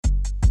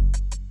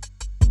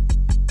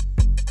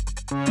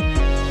Mairav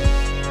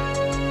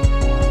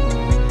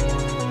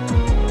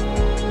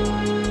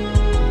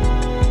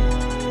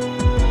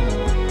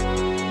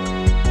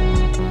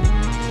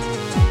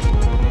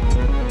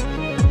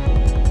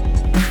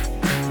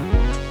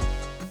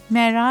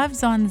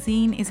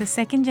Zonszein is a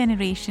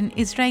second-generation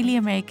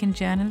Israeli-American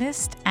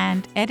journalist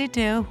and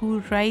editor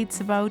who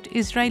writes about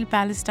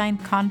Israel-Palestine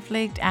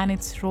conflict and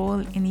its role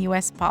in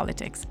U.S.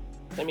 politics.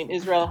 I mean,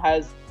 Israel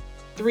has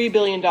 $3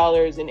 billion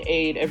in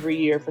aid every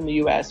year from the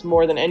U.S.,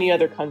 more than any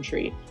other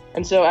country.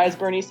 And so, as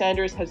Bernie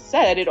Sanders has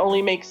said, it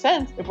only makes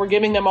sense. If we're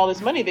giving them all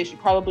this money, they should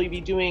probably be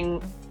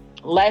doing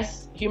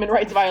less human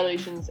rights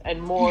violations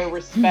and more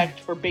respect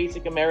for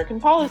basic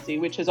American policy,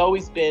 which has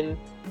always been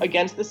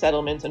against the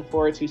settlements and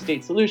for a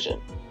two-state solution.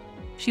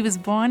 She was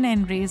born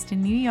and raised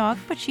in New York,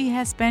 but she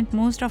has spent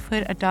most of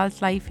her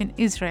adult life in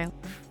Israel.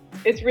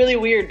 It's really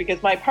weird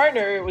because my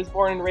partner was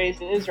born and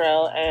raised in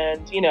Israel,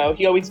 and,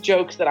 he always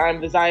jokes that I'm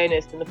the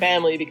Zionist in the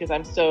family because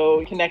I'm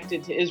so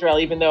connected to Israel,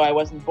 even though I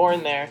wasn't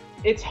born there.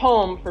 It's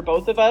home for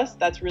both of us.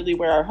 That's really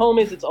where our home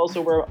is. It's also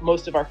where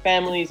most of our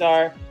families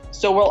are.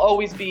 So we'll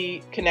always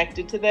be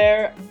connected to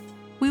there.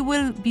 We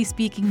will be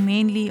speaking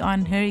mainly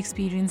on her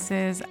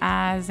experiences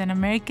as an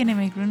American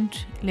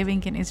immigrant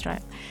living in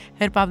Israel.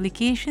 Her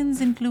publications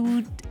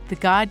include The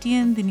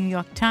Guardian, The New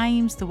York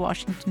Times, The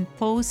Washington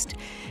Post,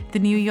 The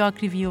New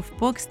York Review of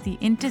Books, The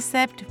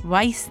Intercept,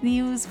 Vice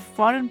News,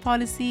 Foreign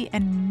Policy,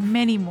 and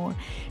many more.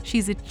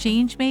 She's a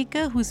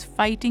changemaker who's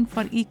fighting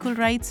for equal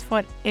rights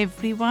for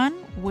everyone,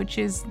 which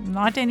is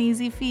not an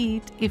easy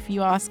feat, if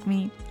you ask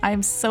me.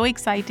 I'm so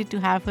excited to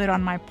have her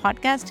on my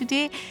podcast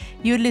today.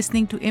 You're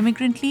listening to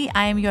Immigrantly.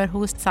 I am your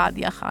host,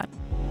 Saadia Khan.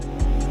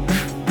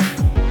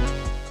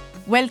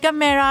 Welcome,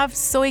 Mairav.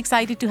 So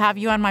excited to have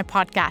you on my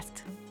podcast.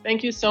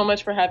 Thank you so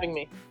much for having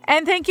me.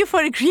 And thank you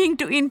for agreeing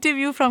to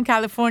interview from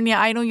California.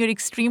 I know you're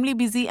extremely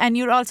busy and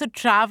you're also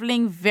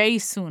traveling very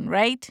soon,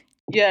 right?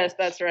 Yes,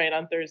 that's right,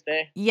 on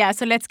Thursday. Yeah,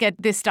 so let's get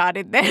this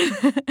started then.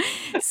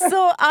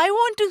 So I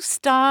want to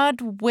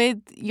start with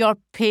your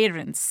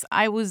parents.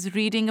 I was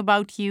reading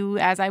about you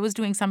as I was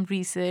doing some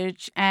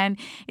research, and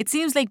it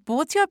seems like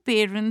both your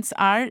parents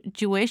are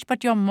Jewish,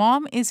 but your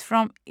mom is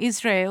from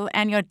Israel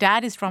and your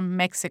dad is from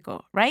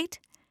Mexico, right?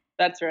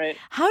 That's right.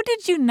 How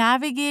did you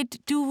navigate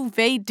two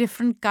very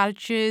different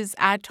cultures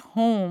at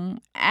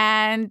home?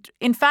 And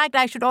in fact,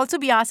 I should also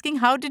be asking,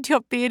 how did your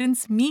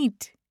parents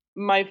meet?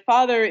 My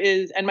father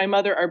and my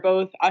mother are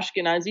both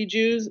Ashkenazi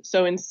Jews.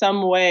 So in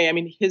some way,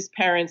 his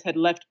parents had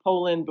left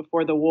Poland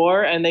before the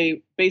war and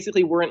they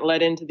basically weren't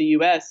let into the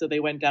US. So they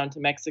went down to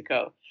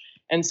Mexico.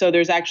 And so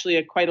there's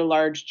actually quite a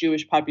large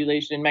Jewish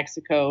population in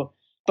Mexico,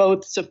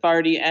 both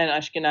Sephardi and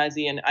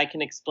Ashkenazi. And I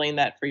can explain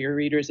that for your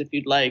readers if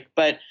you'd like.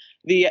 But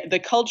the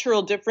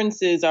cultural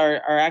differences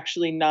are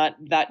actually not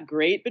that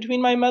great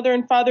between my mother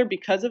and father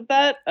because of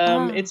that.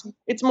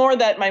 It's more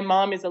that my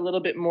mom is a little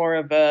bit more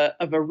of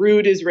a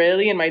rude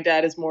Israeli and my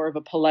dad is more of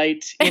a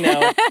polite,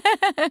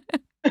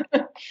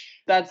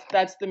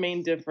 That's the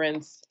main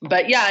difference.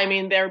 But yeah,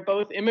 they're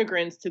both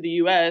immigrants to the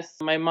US.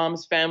 My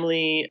mom's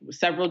family,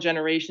 several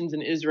generations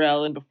in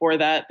Israel, and before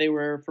that, they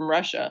were from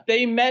Russia.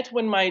 They met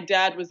when my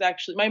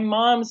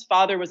mom's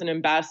father was an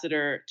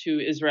ambassador to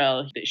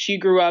Israel. She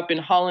grew up in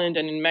Holland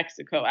and in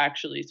Mexico,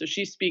 actually. So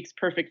she speaks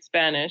perfect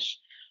Spanish.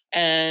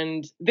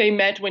 And they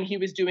met when he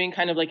was doing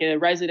kind of like a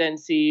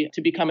residency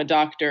to become a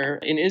doctor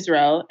in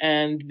Israel.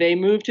 And they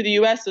moved to the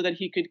US so that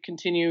he could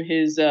continue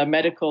his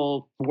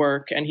medical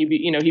work. And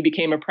he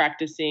became a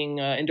practicing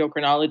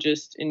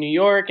endocrinologist in New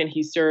York. And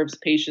he serves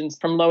patients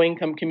from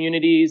low-income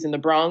communities in the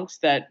Bronx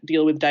that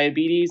deal with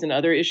diabetes and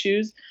other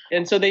issues.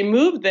 And so they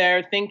moved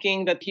there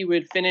thinking that he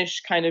would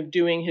finish kind of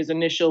doing his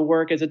initial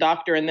work as a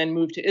doctor and then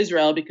move to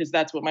Israel, because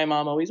that's what my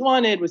mom always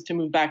wanted, was to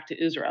move back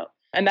to Israel.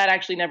 And that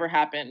actually never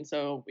happened.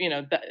 So,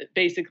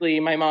 basically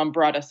my mom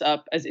brought us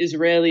up as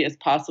Israeli as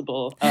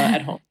possible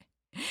at home.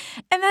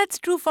 And that's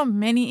true for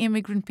many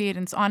immigrant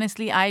parents.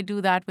 Honestly, I do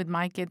that with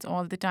my kids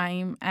all the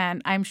time.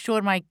 And I'm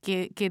sure my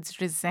kids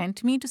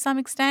resent me to some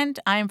extent.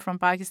 I'm from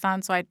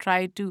Pakistan, so I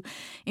try to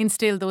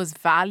instill those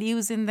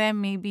values in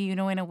them, maybe, in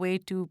a way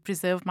to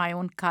preserve my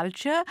own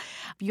culture.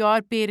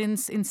 Your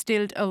parents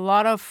instilled a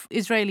lot of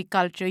Israeli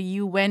culture.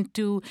 You went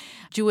to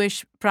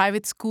Jewish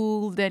private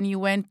school, then you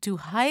went to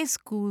high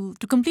school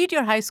to complete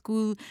your high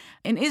school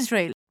in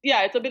Israel.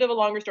 Yeah, it's a bit of a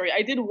longer story.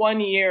 I did 1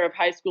 year of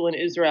high school in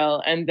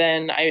Israel, and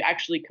then I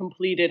actually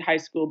completed high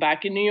school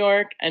back in New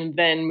York and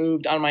then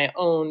moved on my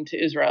own to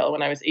Israel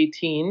when I was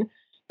 18,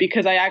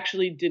 because I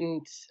actually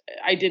didn't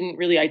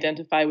really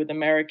identify with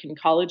American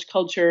college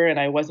culture,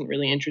 and I wasn't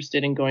really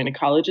interested in going to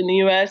college in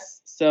the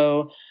US.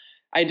 So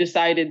I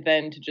decided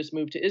then to just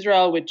move to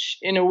Israel, which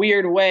in a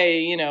weird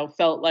way,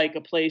 felt like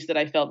a place that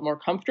I felt more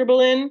comfortable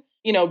in.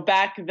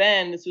 Back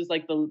then, this was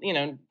like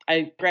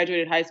I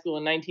graduated high school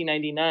in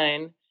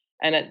 1999.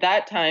 And at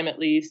that time, at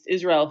least,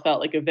 Israel felt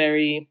like a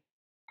very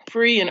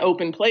free and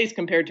open place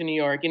compared to New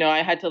York.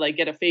 I had to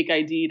get a fake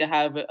ID to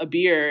have a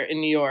beer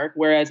in New York,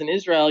 whereas in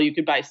Israel, you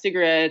could buy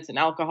cigarettes and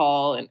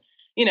alcohol. And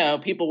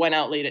people went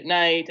out late at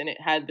night and it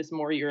had this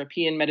more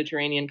European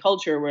Mediterranean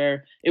culture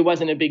where it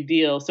wasn't a big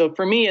deal. So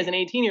for me as an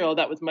 18-year-old,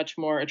 that was much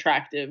more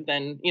attractive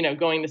than,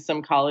 going to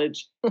some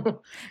college.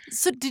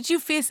 So, did you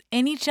face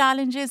any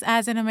challenges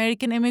as an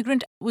American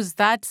immigrant? Was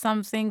that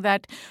something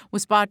that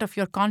was part of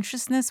your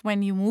consciousness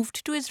when you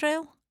moved to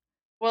Israel?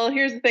 Well,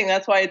 here's the thing.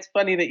 That's why it's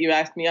funny that you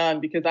asked me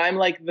on because I'm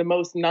like the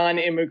most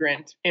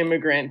non-immigrant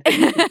immigrant that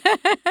you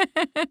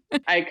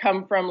can. I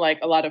come from like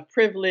a lot of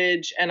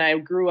privilege and I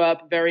grew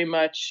up very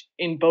much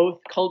in both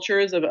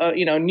cultures of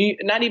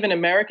not even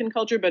American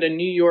culture but a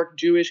New York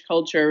Jewish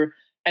culture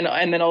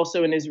and then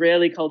also an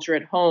Israeli culture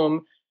at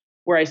home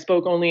where I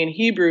spoke only in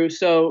Hebrew.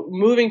 So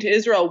moving to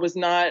Israel was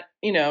not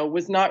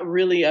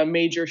really a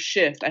major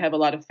shift. I have a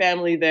lot of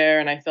family there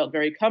and I felt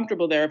very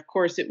comfortable there. Of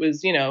course it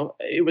was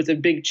a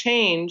big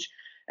change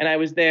and I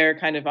was there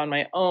kind of on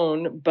my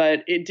own,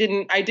 but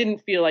I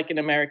didn't feel like an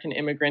American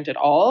immigrant at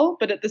all.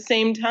 But at the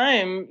same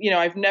time,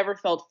 I've never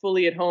felt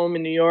fully at home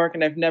in New York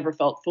and I've never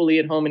felt fully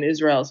at home in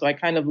Israel. So I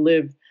kind of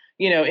live,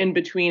 in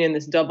between in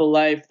this double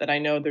life that I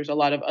know there's a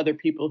lot of other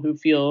people who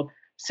feel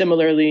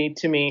similarly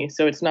to me.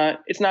 So it's not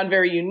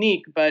very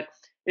unique, but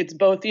it's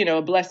both,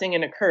 a blessing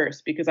and a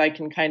curse because I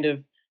can kind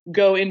of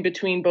go in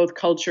between both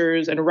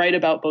cultures and write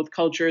about both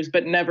cultures,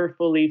 but never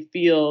fully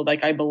feel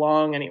like I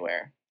belong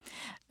anywhere.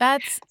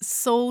 That's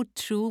so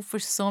true for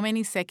so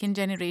many second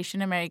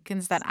generation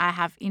Americans that I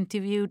have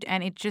interviewed,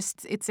 and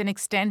it's an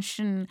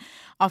extension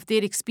of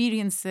their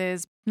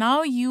experiences.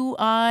 Now you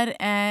are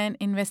an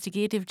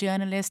investigative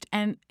journalist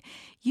and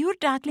you're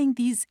tackling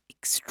these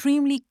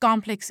extremely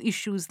complex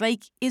issues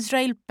like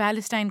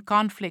Israel-Palestine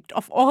conflict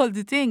of all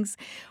the things.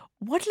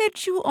 What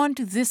led you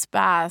onto this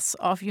path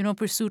of,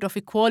 pursuit of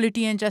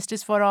equality and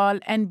justice for all?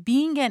 And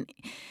being an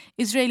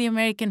Israeli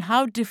American,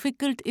 how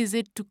difficult is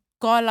it to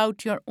call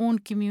out your own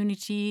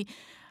community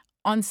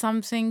on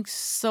something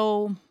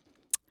so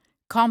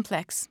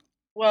complex?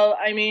 Well,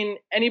 I mean,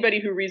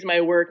 anybody who reads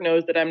my work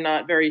knows that I'm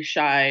not very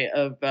shy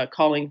of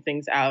calling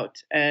things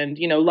out. And,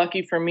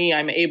 lucky for me,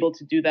 I'm able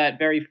to do that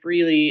very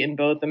freely in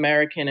both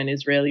American and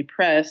Israeli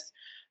press.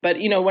 But,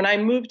 when I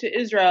moved to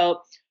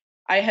Israel,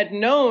 I had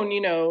known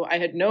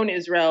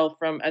Israel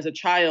from as a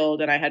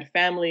child and I had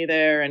family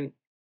there and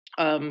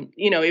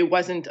it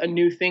wasn't a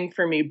new thing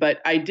for me, but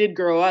I did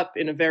grow up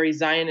in a very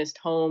Zionist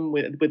home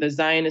with a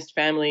Zionist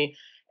family,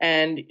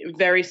 and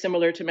very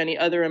similar to many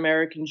other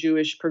American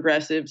Jewish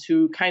progressives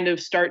who kind of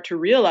start to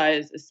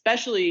realize,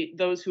 especially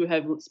those who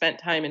have spent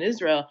time in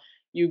Israel,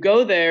 you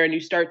go there and you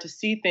start to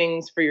see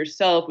things for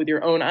yourself with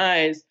your own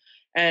eyes.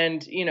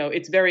 And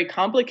it's very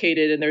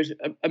complicated, and there's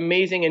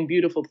amazing and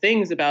beautiful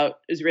things about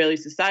Israeli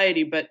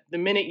society. But the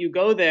minute you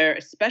go there,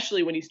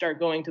 especially when you start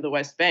going to the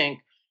West Bank,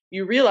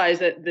 you realize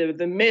that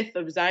the myth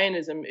of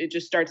Zionism, it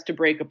just starts to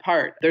break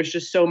apart. There's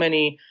just so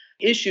many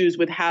issues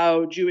with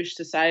how Jewish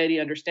society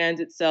understands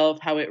itself,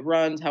 how it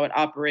runs, how it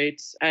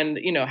operates, and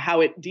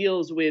how it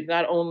deals with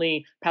not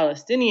only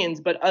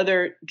Palestinians but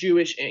other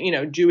Jewish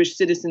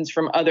citizens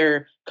from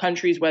other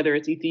countries, whether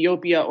it's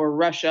Ethiopia or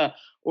Russia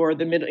or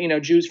the middle,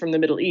 Jews from the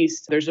Middle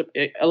East. There's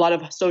a lot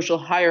of social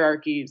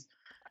hierarchies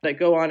that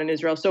go on in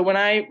Israel. So when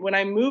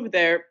I moved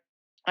there,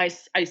 I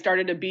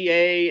started a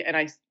BA and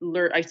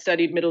I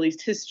studied Middle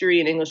East history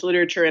and English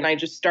literature, and I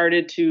just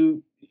started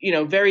to,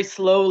 very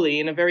slowly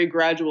in a very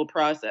gradual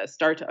process,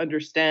 start to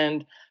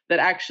understand that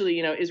actually,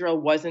 Israel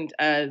wasn't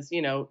as,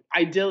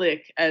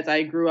 idyllic as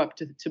I grew up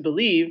to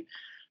believe.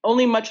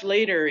 Only much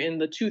later in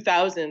the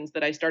 2000s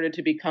that I started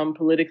to become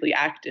politically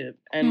active.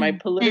 And my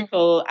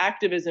political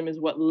activism is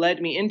what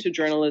led me into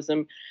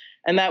journalism.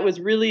 And that was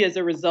really as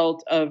a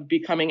result of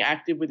becoming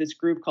active with this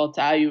group called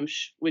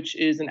Ta'ayush, which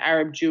is an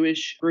Arab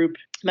Jewish group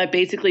that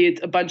basically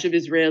it's a bunch of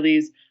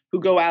Israelis who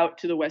go out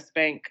to the West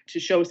Bank to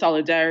show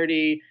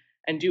solidarity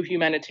and do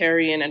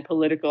humanitarian and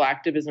political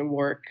activism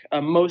work,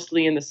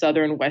 mostly in the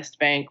southern West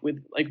Bank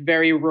with like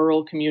very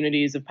rural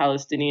communities of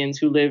Palestinians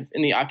who live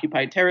in the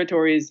occupied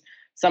territories.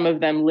 Some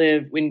of them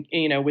live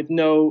with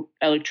no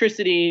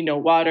electricity, no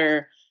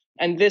water.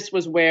 And this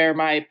was where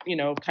my,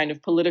 kind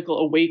of political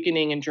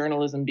awakening in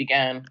journalism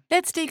began.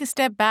 Let's take a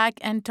step back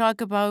and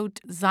talk about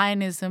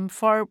Zionism.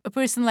 For a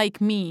person like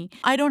me,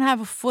 I don't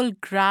have a full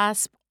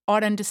grasp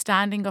or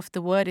understanding of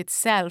the word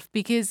itself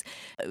because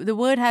the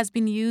word has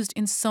been used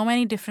in so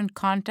many different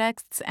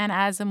contexts. And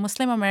as a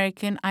Muslim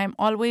American, I'm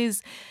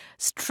always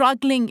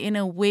struggling in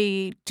a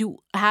way to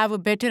have a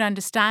better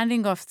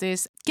understanding of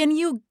this. Can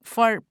you,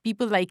 for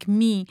people like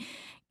me,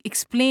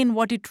 explain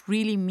what it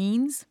really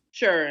means?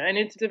 Sure. And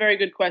it's a very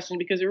good question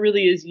because it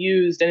really is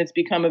used and it's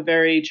become a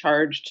very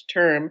charged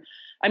term.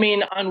 I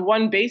mean, on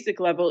one basic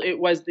level, it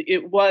was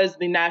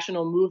the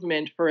national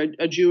movement for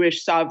a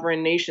Jewish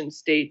sovereign nation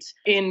state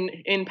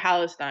in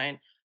Palestine.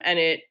 And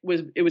it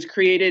was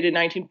created in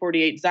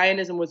 1948.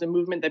 Zionism was a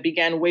movement that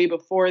began way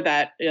before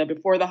that,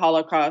 before the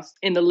Holocaust,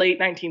 in the late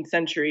 19th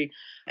century.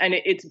 And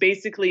it's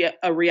basically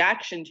a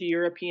reaction to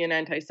European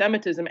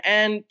anti-Semitism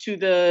and to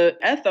the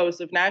ethos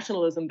of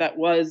nationalism that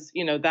was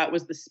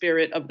the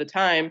spirit of the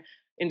time.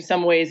 In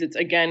some ways, it's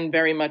again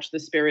very much the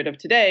spirit of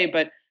today.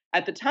 But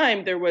at the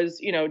time, there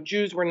was,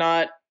 Jews were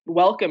not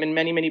welcome in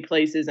many, many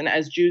places. And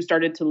as Jews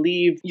started to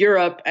leave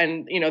Europe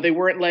and, they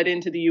weren't let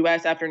into the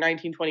US after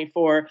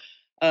 1924,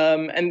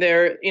 and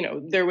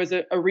there was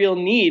a real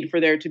need for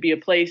there to be a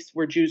place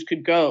where Jews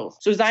could go.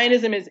 So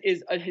Zionism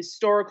is a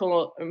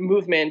historical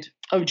movement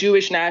of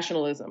Jewish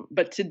nationalism.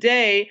 But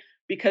today,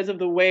 because of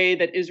the way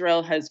that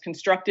Israel has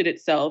constructed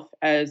itself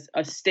as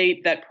a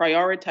state that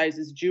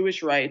prioritizes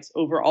Jewish rights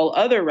over all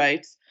other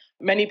rights,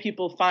 many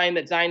people find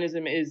that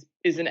Zionism is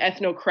an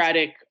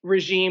ethnocratic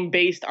regime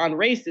based on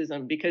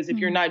racism, because if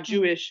you're not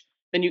Jewish,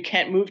 then you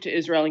can't move to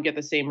Israel and get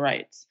the same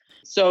rights.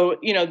 So,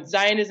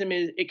 Zionism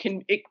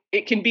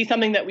it can be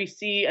something that we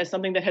see as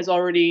something that has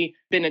already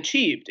been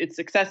achieved. It's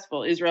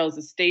successful. Israel is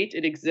a state.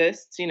 It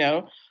exists,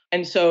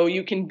 And so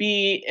you can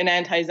be an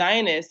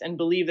anti-Zionist and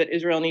believe that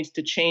Israel needs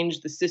to change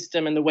the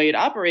system and the way it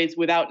operates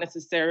without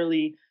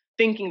necessarily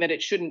thinking that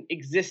it shouldn't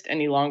exist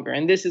any longer.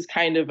 And this is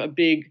kind of a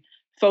big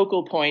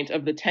focal point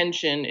of the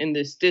tension in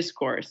this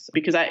discourse,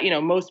 because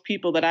most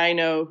people that I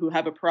know who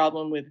have a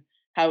problem with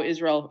how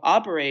Israel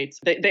operates,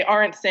 they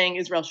aren't saying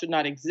Israel should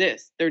not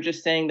exist. They're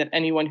just saying that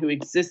anyone who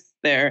exists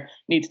there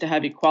needs to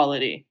have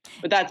equality.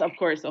 But that's, of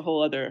course, a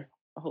whole other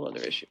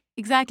issue.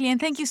 Exactly. And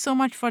thank you so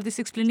much for this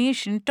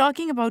explanation.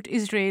 Talking about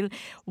Israel,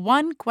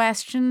 one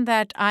question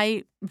that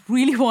I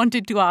really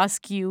wanted to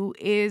ask you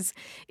is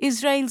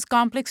Israel's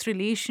complex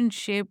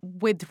relationship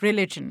with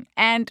religion.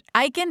 And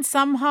I can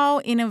somehow,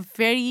 in a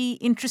very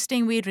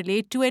interesting way,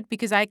 relate to it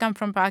because I come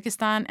from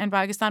Pakistan, and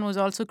Pakistan was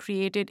also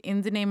created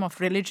in the name of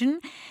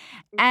religion.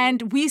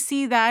 And we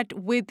see that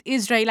with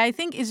Israel. I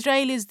think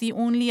Israel is the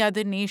only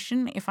other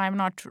nation, if I'm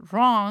not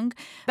wrong,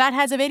 that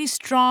has a very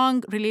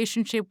strong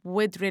relationship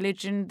with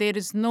religion. There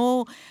is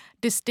no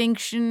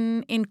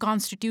distinction in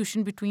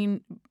constitution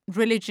between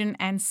religion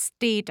and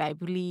state, I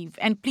believe.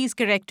 And please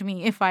correct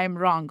me if I'm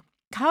wrong.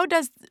 How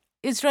does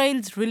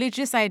Israel's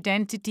religious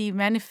identity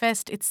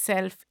manifest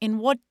itself in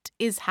what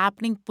is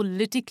happening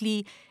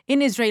politically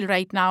in Israel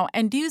right now?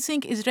 And do you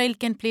think Israel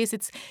can place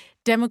its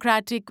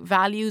democratic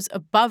values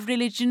above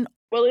religion?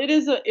 Well, it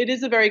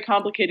is a very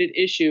complicated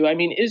issue. I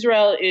mean,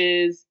 Israel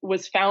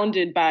was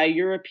founded by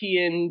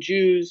European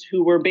Jews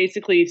who were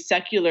basically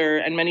secular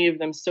and many of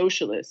them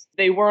socialists.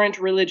 They weren't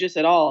religious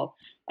at all.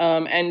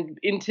 And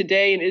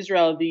today in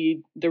Israel,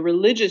 the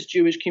religious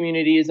Jewish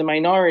community is a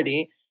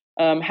minority.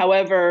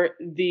 However,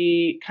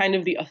 the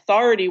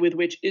authority with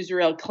which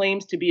Israel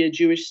claims to be a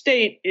Jewish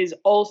state is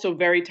also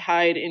very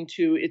tied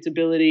into its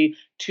ability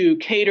to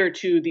cater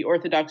to the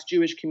Orthodox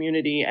Jewish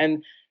community.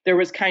 And there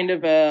was kind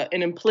of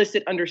an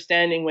implicit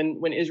understanding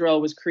when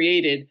Israel was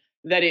created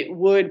that it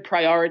would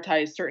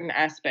prioritize certain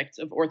aspects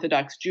of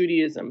Orthodox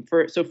Judaism.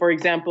 For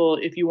example,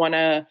 if you want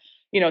to,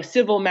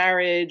 civil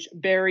marriage,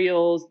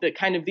 burials,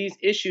 these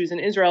issues in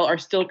Israel are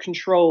still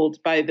controlled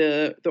by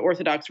the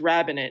Orthodox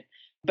rabbinate.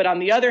 But on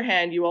the other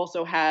hand, you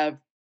also have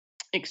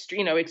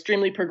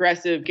extremely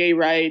progressive gay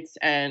rights,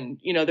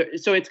 and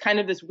so it's kind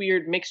of this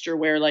weird mixture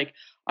where, like,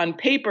 on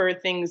paper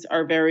things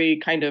are very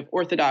kind of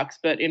orthodox,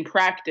 but in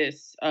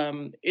practice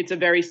it's a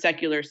very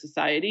secular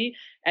society,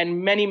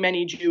 and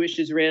many Jewish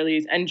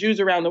Israelis and Jews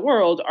around the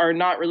world are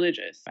not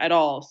religious at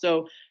all.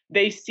 So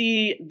they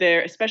see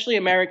especially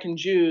American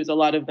Jews, a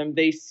lot of them,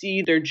 they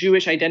see their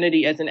Jewish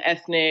identity as an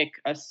ethnic,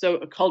 a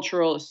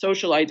cultural, a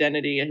social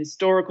identity, a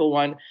historical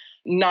one,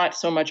 not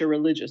so much a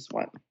religious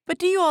one. But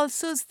do you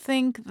also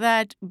think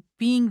that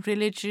being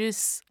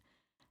religious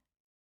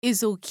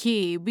is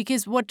okay?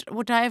 Because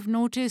what I have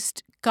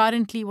noticed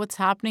currently, what's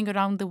happening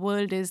around the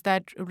world is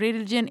that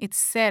religion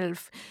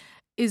itself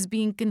is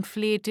being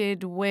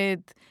conflated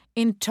with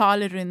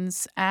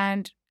intolerance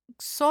and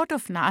sort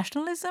of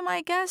nationalism,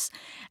 I guess.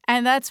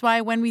 And that's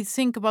why when we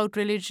think about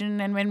religion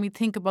and when we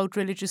think about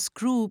religious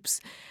groups,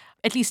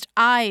 at least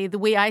the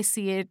way I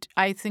see it,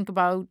 I think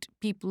about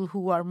people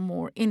who are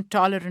more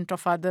intolerant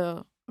of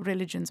other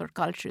religions or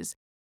cultures.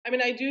 I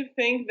mean, I do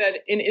think that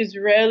in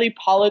Israeli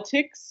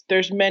politics,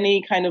 there's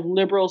many kind of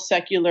liberal,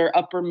 secular,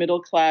 upper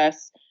middle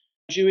class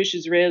Jewish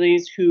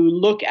Israelis who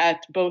look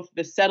at both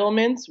the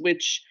settlements,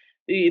 which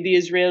the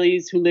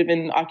Israelis who live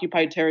in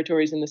occupied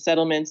territories in the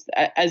settlements,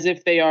 as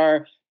if they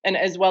are, and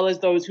as well as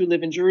those who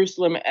live in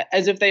Jerusalem,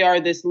 as if they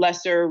are this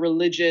lesser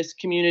religious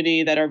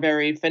community that are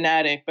very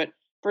fanatic. But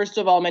first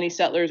of all, many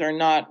settlers are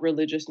not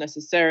religious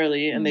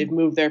necessarily, and they've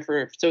moved there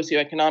for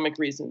socioeconomic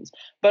reasons.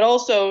 But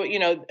also,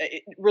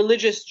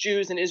 religious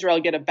Jews in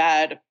Israel get a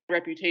bad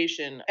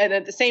reputation. And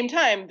at the same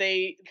time,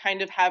 they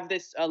kind of have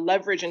this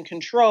leverage and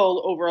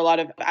control over a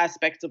lot of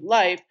aspects of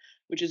life,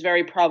 which is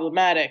very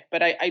problematic.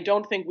 But I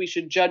don't think we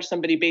should judge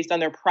somebody based on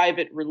their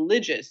private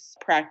religious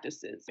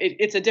practices.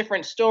 It's a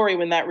different story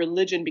when that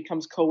religion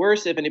becomes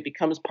coercive and it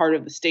becomes part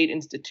of the state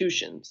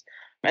institutions.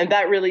 And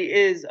that really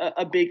is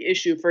a big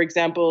issue. For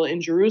example,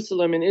 in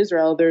Jerusalem, in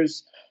Israel,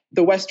 there's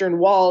the Western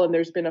Wall, and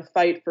there's been a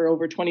fight for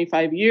over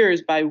 25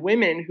 years by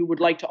women who would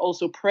like to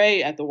also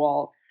pray at the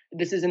wall.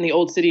 This is in the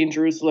Old City in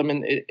Jerusalem,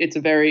 and it's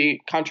a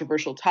very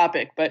controversial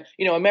topic. But,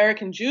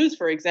 American Jews,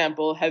 for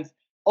example, have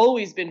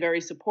always been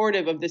very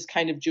supportive of this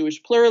kind of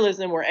Jewish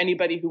pluralism where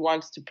anybody who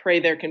wants to pray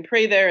there can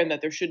pray there, and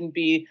that there shouldn't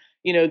be,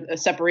 a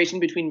separation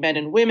between men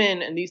and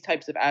women and these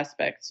types of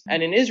aspects.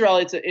 And in Israel,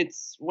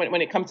 it's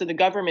when it comes to the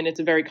government, it's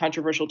a very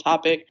controversial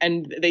topic,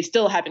 and they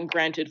still haven't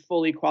granted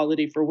full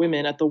equality for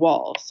women at the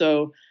wall.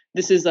 So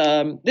this is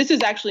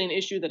actually an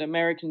issue that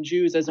American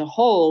Jews as a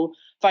whole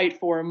fight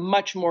for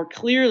much more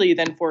clearly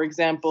than, for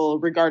example,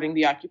 regarding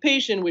the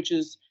occupation, which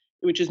is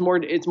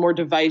more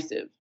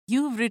divisive.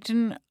 You've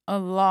written a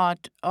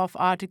lot of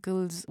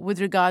articles with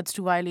regards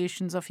to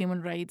violations of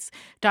human rights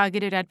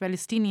targeted at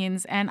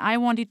Palestinians, and I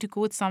wanted to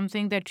quote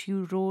something that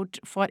you wrote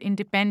for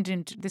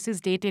Independent. This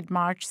is dated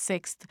March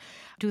 6th,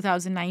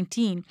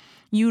 2019.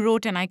 You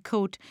wrote, and I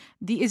quote,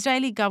 "The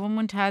Israeli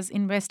government has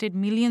invested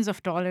millions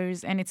of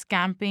dollars in its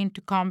campaign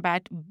to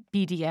combat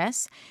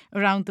BDS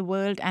around the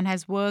world and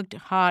has worked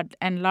hard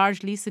and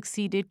largely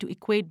succeeded to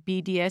equate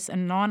BDS, a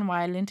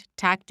non-violent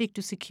tactic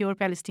to secure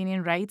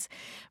Palestinian rights,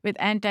 with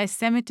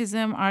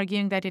anti-Semitism,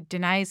 arguing that it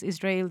denies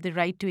Israel the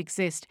right to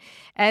exist.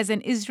 As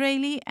an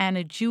Israeli and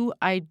a Jew,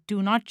 I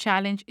do not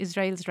challenge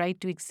Israel's right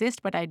to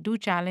exist, but I do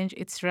challenge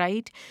its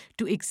right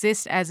to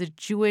exist as a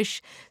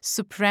Jewish,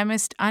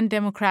 supremacist,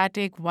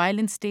 undemocratic,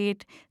 violent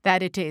state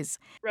that it is."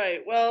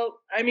 Right. Well,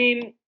 I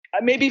mean,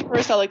 maybe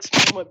first I'll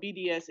explain what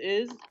BDS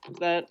is. Is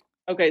that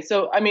okay?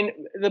 So, I mean,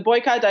 the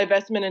boycott,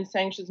 divestment, and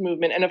sanctions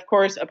movement, and of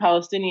course, a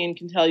Palestinian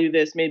can tell you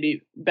this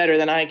maybe better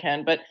than I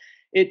can, but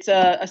it's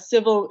a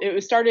civil. It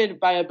was started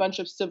by a bunch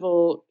of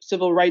civil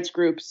rights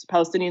groups,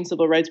 Palestinian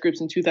civil rights groups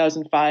in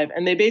 2005,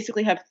 and they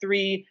basically have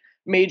three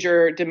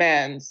major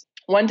demands.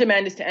 One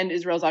demand is to end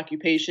Israel's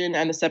occupation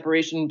and the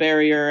separation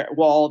barrier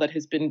wall that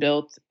has been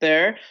built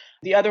there.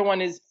 The other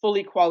one is full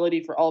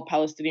equality for all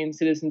Palestinian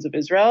citizens of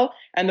Israel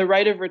and the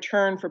right of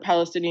return for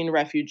Palestinian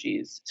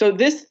refugees. So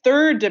this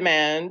third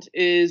demand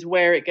is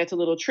where it gets a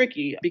little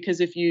tricky,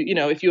 because if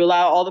you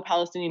allow all the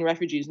Palestinian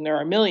refugees, and there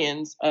are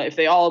millions, if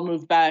they all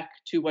move back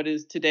to what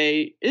is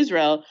today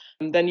Israel,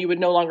 then you would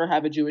no longer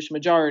have a Jewish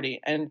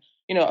majority. And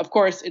of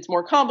course, it's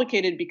more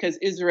complicated because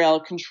Israel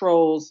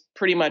controls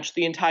pretty much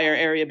the entire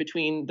area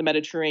between the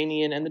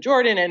Mediterranean and the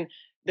Jordan, and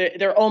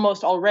they're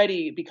almost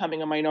already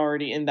becoming a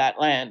minority in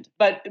that land.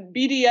 But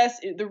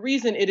BDS, the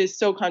reason it is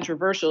so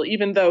controversial,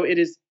 even though it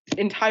is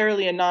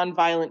entirely a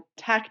nonviolent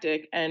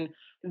tactic, and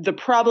the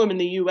problem in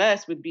the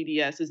U.S. with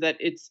BDS is that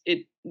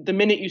the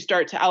minute you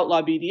start to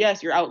outlaw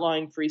BDS, you're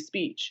outlawing free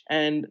speech,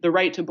 and the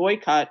right to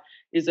boycott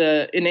is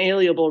a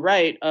inalienable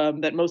right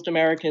that most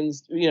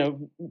Americans,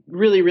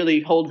 really,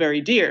 really hold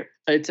very dear.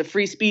 It's a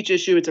free speech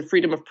issue. It's a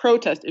freedom of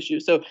protest issue.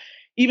 So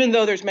even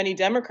though there's many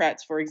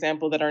Democrats, for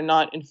example, that are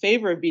not in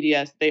favor of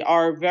BDS, they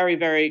are very,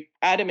 very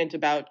adamant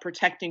about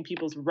protecting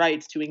people's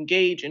rights to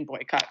engage in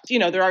boycotts.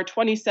 There are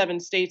 27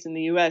 states in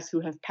the U.S. who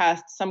have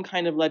passed some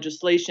kind of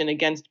legislation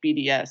against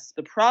BDS.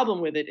 The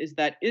problem with it is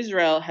that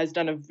Israel has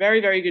done a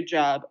very, very good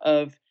job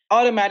of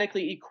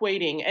automatically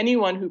equating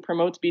anyone who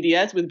promotes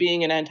BDS with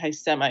being an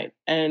anti-Semite.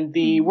 And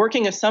the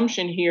working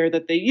assumption here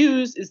that they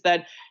use is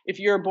that if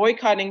you're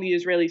boycotting the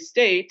Israeli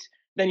state,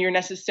 then you're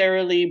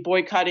necessarily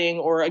boycotting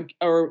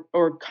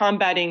or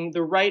combating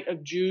the right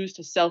of Jews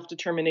to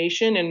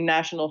self-determination and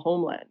national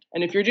homeland.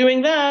 And if you're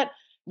doing that,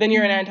 then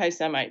you're an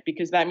anti-Semite,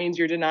 because that means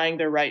you're denying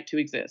their right to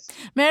exist.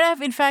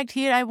 Mairav, in fact,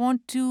 here I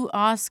want to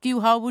ask you,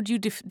 how would you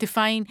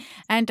define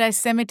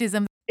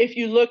anti-Semitism? If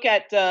you look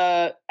at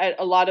a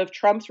lot of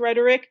Trump's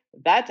rhetoric,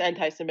 that's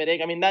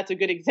anti-Semitic. I mean, that's a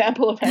good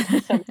example of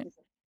anti-Semitism.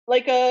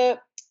 Like a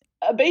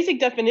basic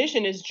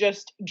definition is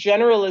just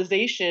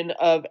generalization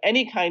of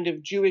any kind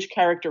of Jewish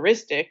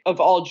characteristic of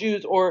all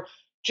Jews, or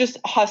just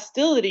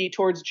hostility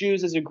towards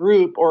Jews as a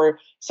group, or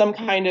some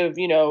kind of,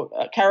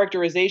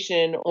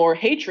 characterization or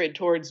hatred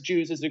towards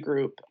Jews as a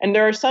group. And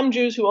there are some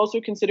Jews who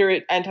also consider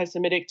it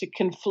anti-Semitic to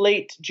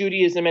conflate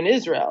Judaism and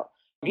Israel.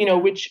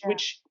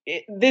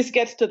 This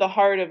gets to the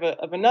heart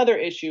of another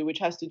issue, which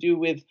has to do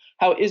with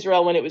how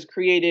Israel, when it was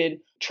created,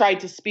 tried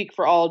to speak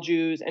for all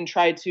Jews and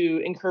tried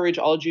to encourage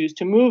all Jews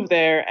to move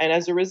there. And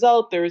as a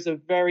result, there is a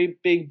very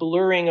big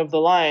blurring of the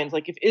lines.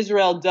 Like, if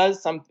Israel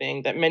does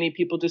something that many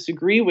people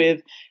disagree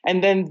with,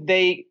 and then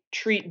they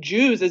treat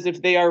Jews as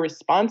if they are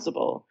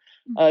responsible,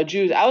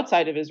 Jews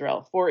outside of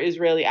Israel, for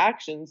Israeli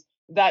actions,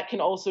 that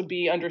can also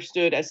be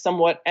understood as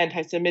somewhat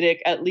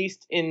anti-Semitic, at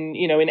least in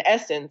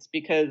essence,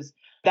 because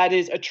that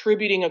is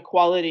attributing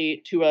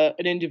equality to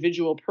an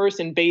individual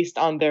person based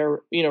on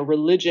their,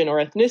 religion or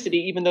ethnicity,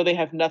 even though they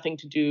have nothing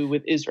to do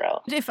with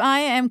Israel. If I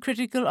am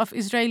critical of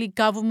Israeli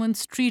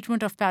government's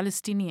treatment of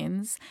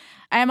Palestinians,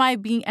 am I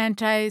being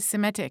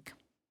anti-Semitic?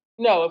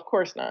 No, of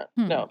course not.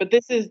 No, but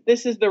this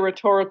is the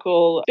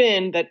rhetorical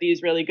spin that the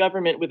Israeli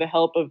government, with the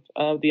help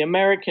of the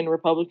American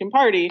Republican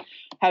Party,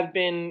 have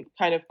been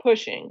kind of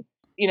pushing.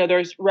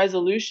 There's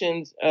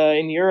resolutions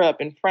in Europe,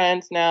 in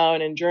France now,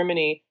 and in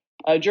Germany.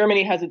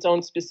 Germany has its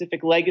own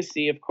specific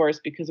legacy, of course,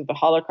 because of the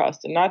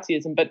Holocaust and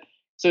Nazism, but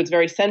so it's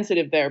very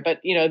sensitive there. But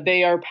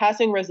they are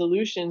passing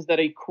resolutions that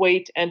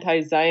equate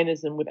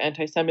anti-Zionism with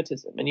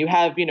anti-Semitism, and you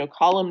have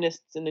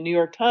columnists in the New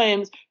York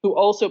Times who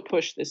also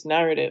push this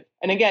narrative.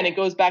 And again, it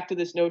goes back to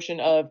this notion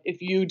of, if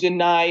you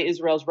deny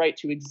Israel's right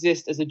to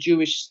exist as a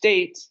Jewish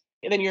state,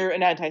 then you're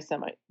an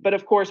anti-Semite. But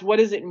of course, what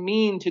does it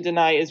mean to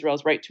deny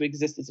Israel's right to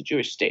exist as a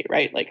Jewish state,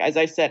 right? Like, as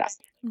I said,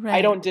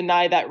 I don't Right.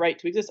 deny that right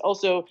to exist.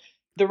 Also,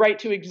 the right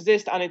to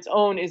exist on its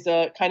own is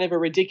a kind of a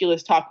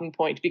ridiculous talking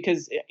point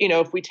because,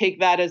 if we take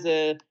that as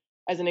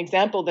an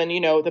example, then,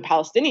 the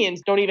Palestinians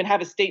don't even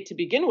have a state to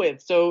begin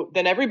with. So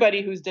then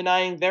everybody who's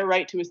denying their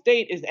right to a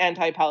state is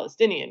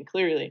anti-Palestinian,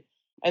 clearly.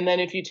 And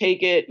then if you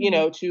take it,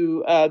 Mm.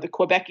 to the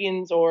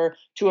Quebecians or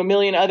to a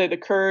million other, the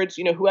Kurds,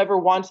 whoever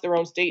wants their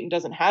own state and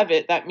doesn't have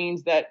it, that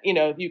means that,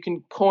 you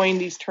can coin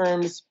these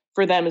terms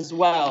for them as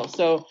well.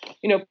 So,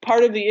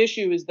 part of the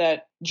issue is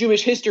that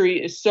Jewish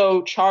history is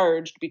so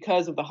charged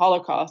because of the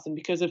Holocaust and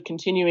because of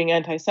continuing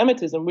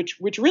anti-Semitism,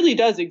 which really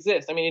does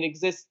exist. I mean, it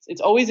exists.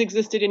 It's always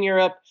existed in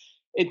Europe.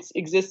 It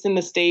exists in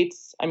the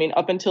States. I mean,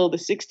 up until the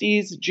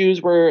 60s,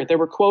 there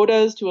were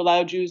quotas to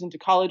allow Jews into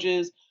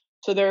colleges.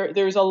 So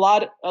there's a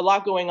lot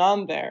going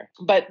on there.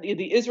 But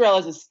the Israel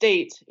as a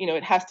state,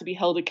 it has to be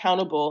held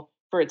accountable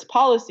for its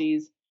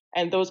policies,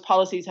 and those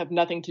policies have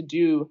nothing to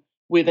do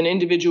with an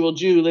individual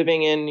Jew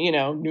living in,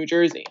 New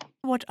Jersey.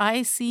 What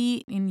I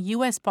see in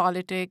US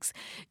politics,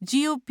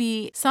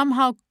 GOP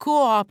somehow co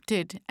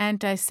opted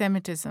anti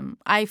Semitism.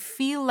 I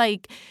feel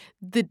like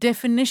the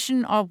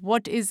definition of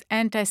what is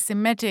anti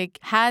Semitic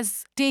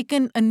has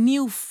taken a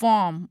new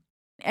form.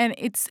 And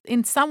it's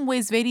in some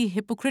ways very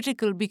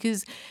hypocritical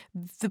because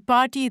the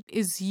party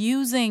is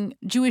using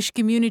Jewish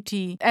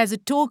community as a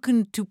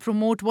token to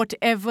promote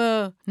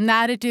whatever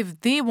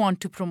narrative they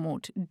want to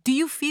promote. Do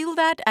you feel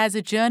that as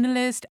a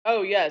journalist?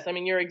 Oh, yes. I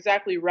mean, you're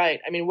exactly right.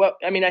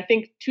 I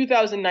think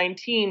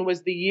 2019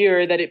 was the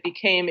year that it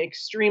became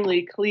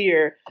extremely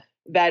clear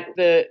that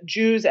the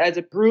Jews as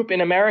a group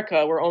in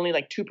America were only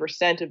like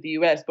 2% of the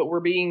US, but were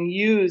being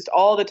used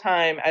all the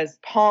time as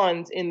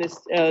pawns in this,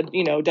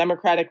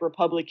 Democratic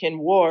Republican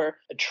war.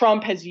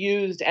 Trump has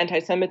used anti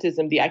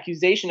Semitism, the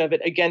accusation of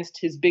it, against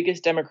his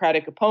biggest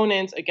Democratic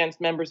opponents,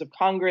 against members of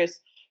Congress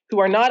who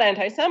are not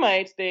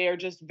anti-Semites. They are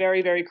just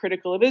very, very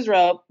critical of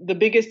Israel. The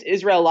biggest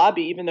Israel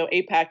lobby, even though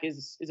AIPAC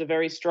is a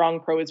very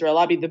strong pro-Israel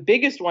lobby, the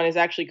biggest one is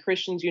actually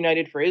Christians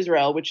United for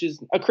Israel, which is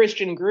a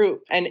Christian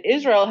group. And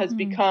Israel has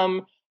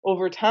become,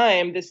 over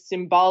time, this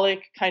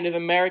symbolic kind of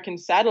American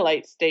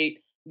satellite state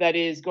that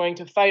is going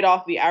to fight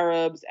off the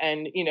Arabs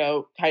and,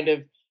 kind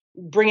of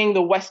bringing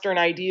the Western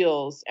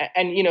ideals.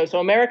 And, so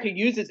America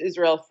uses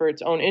Israel for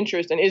its own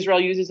interest and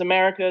Israel uses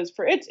America's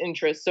for its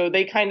interest. So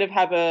they kind of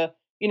have a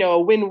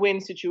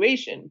win-win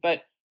situation.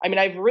 But I mean,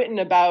 I've written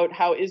about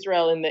how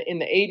Israel in the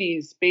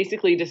 80s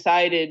basically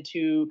decided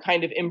to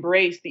kind of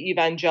embrace the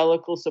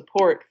evangelical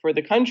support for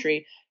the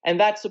country. And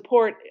that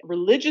support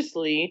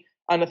religiously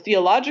on a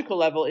theological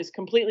level is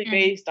completely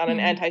based on an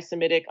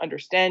anti-Semitic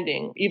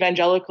understanding.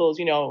 Evangelicals,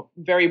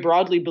 very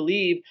broadly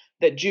believe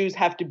that Jews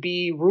have to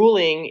be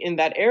ruling in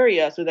that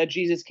area so that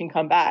Jesus can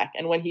come back.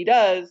 And when he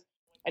does,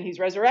 and he's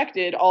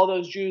resurrected, all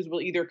those Jews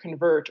will either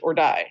convert or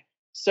die.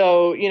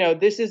 So,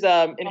 this is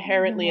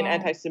inherently an Wow.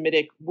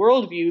 anti-Semitic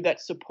worldview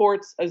that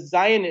supports a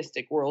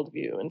Zionistic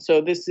worldview. And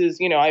so this is,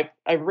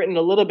 I've written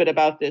a little bit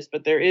about this,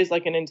 but there is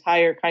like an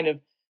entire kind of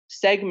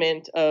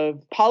segment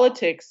of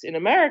politics in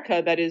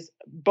America that is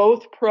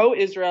both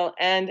pro-Israel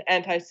and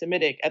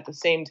anti-Semitic at the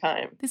same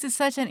time. This is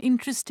such an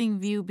interesting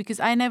view because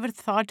I never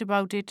thought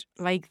about it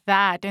like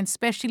that, and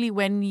especially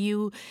when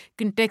you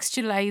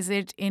contextualize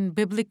it in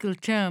biblical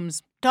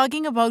terms.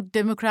 Talking about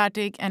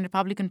Democratic and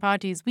Republican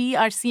parties, we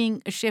are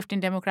seeing a shift in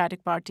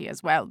Democratic Party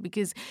as well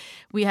because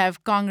we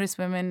have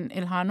Congresswomen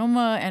Ilhan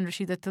Omar and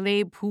Rashida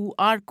Tlaib who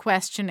are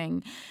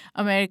questioning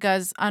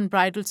America's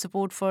unbridled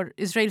support for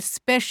Israel,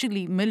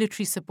 especially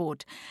military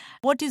support.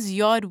 What is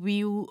your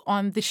view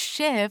on the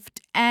shift?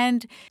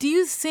 And do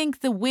you think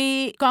the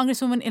way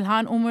Congresswoman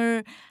Ilhan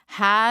Omar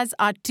has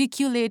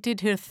articulated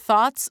her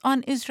thoughts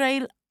on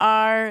Israel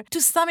are to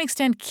some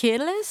extent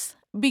careless?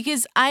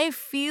 Because I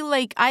feel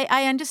like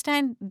I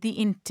understand the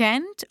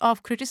intent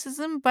of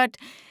criticism, but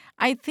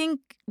I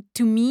think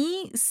to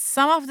me,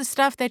 some of the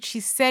stuff that she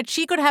said,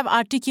 she could have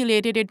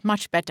articulated it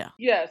much better.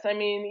 Yes, I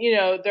mean,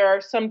 there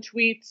are some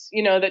tweets,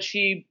 that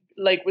she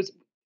like was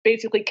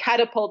basically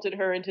catapulted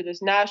her into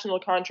this national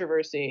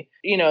controversy,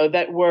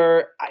 that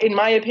were, in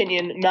my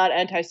opinion, not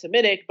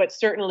anti-Semitic, but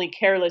certainly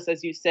careless,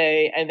 as you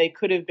say, and they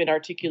could have been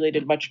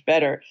articulated much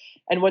better.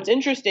 And what's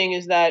interesting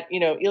is that,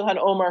 Ilhan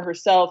Omar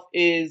herself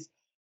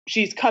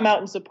she's come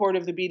out in support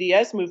of the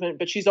BDS movement,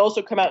 but she's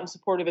also come out in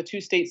support of a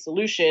two-state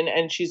solution.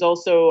 And she's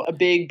also a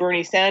big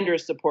Bernie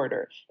Sanders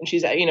supporter. And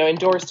she's,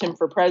 endorsed him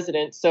for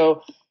president.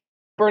 So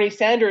Bernie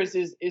Sanders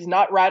is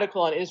not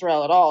radical on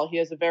Israel at all. He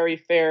has a very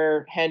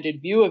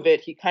fair-handed view of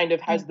it. He kind of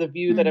has the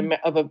view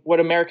that what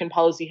American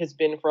policy has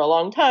been for a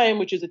long time,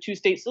 which is a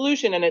two-state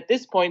solution. And at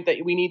this point,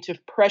 that we need to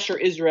pressure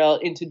Israel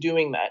into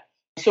doing that.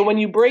 So when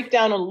you break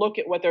down and look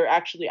at what they're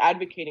actually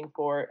advocating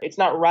for, it's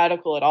not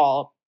radical at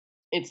all.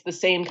 It's the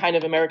same kind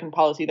of American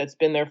policy that's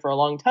been there for a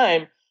long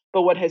time.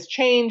 But what has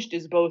changed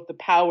is both the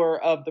power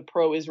of the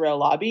pro-Israel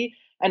lobby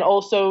and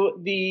also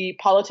the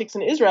politics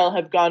in Israel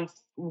have gone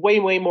way,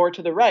 way more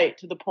to the right,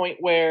 to the point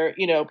where,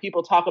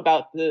 people talk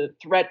about the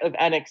threat of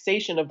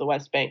annexation of the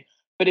West Bank.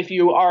 But if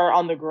you are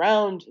on the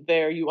ground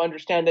there, you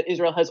understand that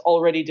Israel has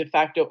already de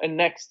facto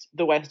annexed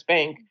the West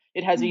Bank.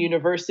 It has a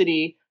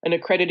university, an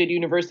accredited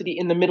university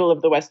in the middle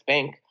of the West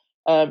Bank,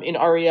 in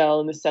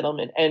Ariel, in the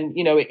settlement. And,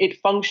 it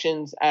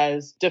functions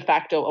as de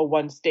facto a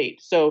one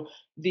state. So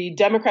the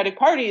Democratic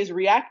Party is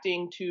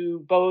reacting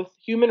to both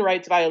human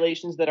rights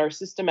violations that are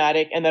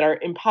systematic and that are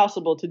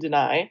impossible to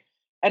deny,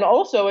 and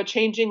also a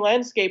changing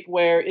landscape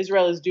where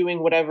Israel is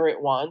doing whatever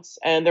it wants.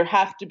 And there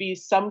have to be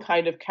some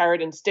kind of carrot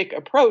and stick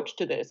approach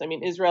to this. I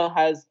mean, Israel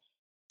has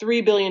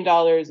 $3 billion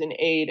in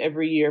aid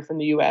every year from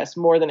the US,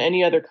 more than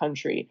any other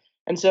country.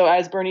 And so,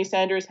 as Bernie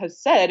Sanders has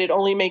said, it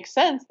only makes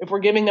sense if we're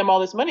giving them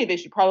all this money, they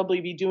should probably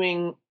be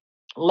doing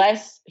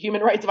less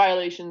human rights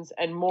violations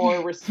and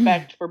more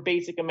respect for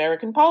basic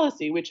American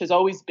policy, which has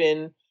always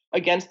been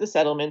against the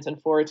settlements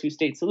and for a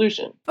two-state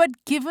solution. But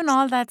given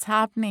all that's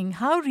happening,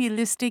 how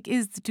realistic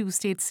is the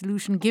two-state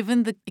solution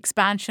given the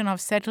expansion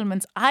of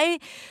settlements? I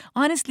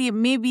honestly,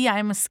 maybe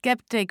I'm a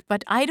skeptic,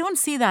 but I don't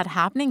see that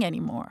happening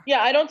anymore.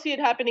 Yeah, I don't see it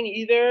happening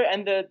either.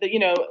 And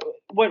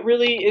what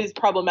really is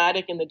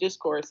problematic in the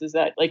discourse is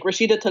that, like,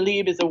 Rashida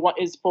Tlaib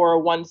is for a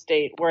one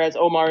state, whereas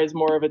Omar is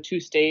more of a two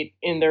state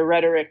in their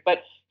rhetoric. But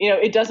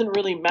it doesn't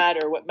really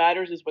matter. What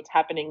matters is what's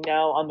happening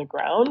now on the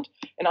ground.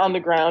 And on the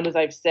ground, as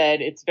I've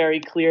said, it's very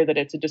clear that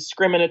it's a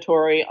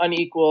discriminatory,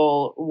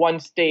 unequal,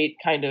 one state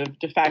kind of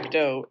de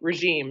facto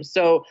regime.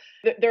 So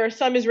there are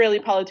some Israeli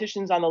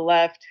politicians on the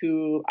left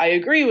who I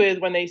agree with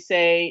when they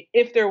say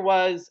if there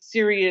was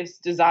serious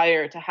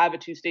desire to have a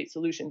two-state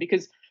solution,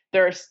 because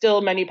there are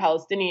still many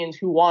Palestinians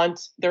who want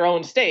their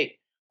own state.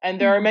 And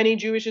there are many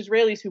Jewish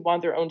Israelis who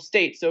want their own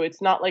state. So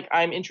it's not like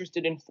I'm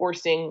interested in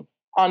forcing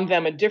on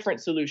them a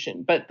different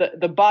solution. But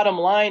the bottom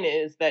line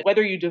is that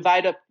whether you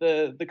divide up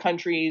the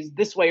countries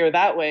this way or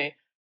that way,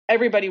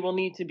 everybody will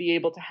need to be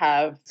able to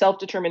have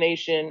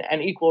self-determination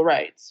and equal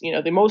rights.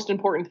 The most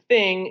important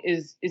thing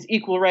is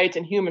equal rights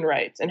and human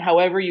rights. And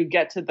however you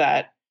get to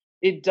that,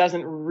 it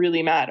doesn't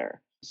really matter.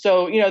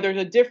 So,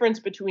 there's a difference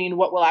between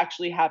what will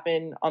actually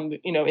happen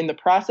in the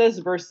process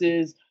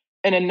versus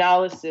an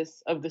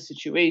analysis of the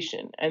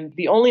situation. And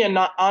the only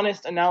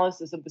honest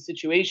analysis of the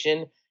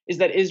situation is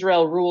that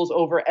Israel rules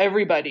over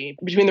everybody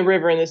between the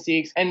river and the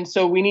sea. And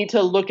so we need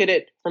to look at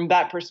it from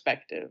that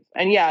perspective.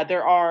 And yeah,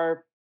 there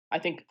are, I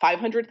think,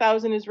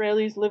 500,000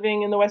 Israelis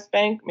living in the West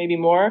Bank, maybe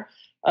more,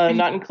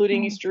 not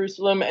including East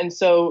Jerusalem. And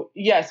so,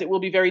 yes, it will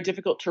be very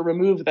difficult to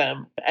remove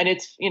them. And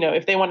it's,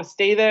 if they want to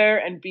stay there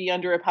and be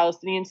under a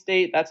Palestinian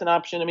state, that's an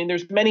option. I mean,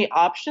 there's many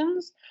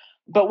options.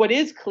 But what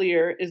is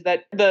clear is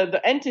that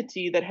the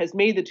entity that has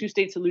made the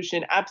two-state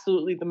solution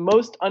absolutely the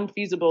most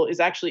unfeasible is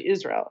actually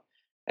Israel.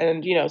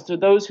 And, so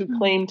those who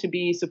claim to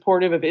be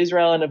supportive of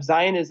Israel and of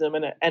Zionism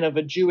and of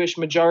a Jewish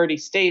majority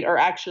state are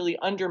actually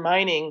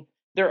undermining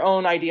their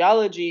own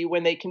ideology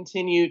when they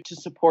continue to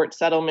support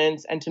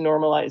settlements and to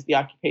normalize the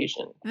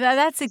occupation.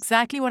 That's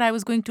exactly what I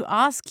was going to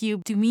ask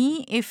you. To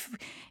me,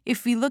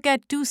 if we look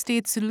at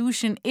two-state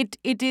solution, it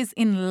is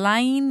in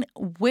line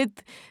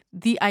with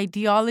the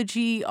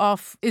ideology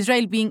of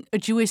Israel being a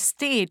Jewish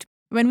state.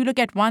 When we look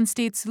at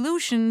one-state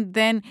solution,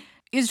 then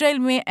Israel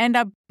may end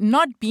up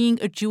not being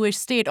a Jewish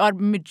state or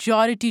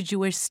majority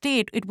Jewish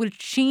state. It will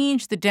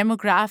change the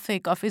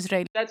demographic of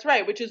Israel. That's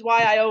right, which is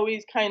why I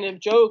always kind of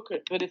joke,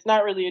 but it's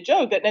not really a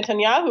joke, that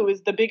Netanyahu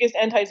is the biggest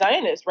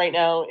anti-Zionist right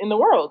now in the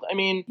world. I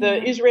mean,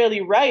 the Israeli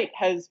right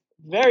has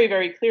very,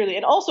 very clearly,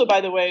 and also, by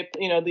the way,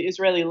 the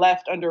Israeli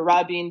left under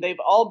Rabin,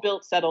 they've all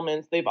built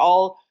settlements. They've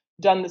all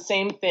done the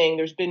same thing.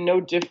 There's been no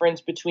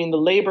difference between the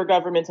Labor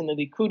governments and the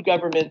Likud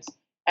governments.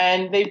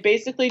 And they've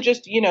basically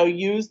just,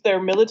 used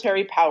their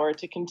military power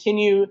to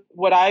continue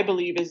what I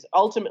believe is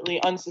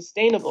ultimately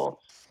unsustainable,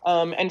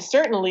 and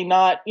certainly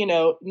not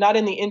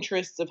in the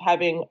interests of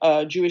having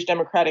a Jewish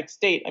democratic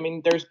state. I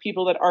mean, there's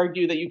people that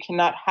argue that you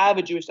cannot have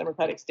a Jewish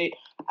democratic state.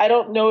 I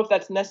don't know if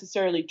that's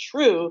necessarily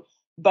true,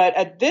 but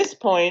at this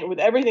point, with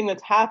everything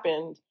that's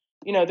happened,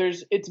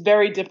 it's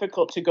very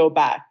difficult to go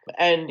back.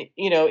 And,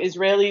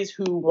 Israelis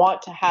who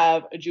want to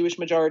have a Jewish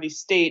majority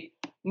state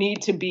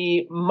need to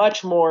be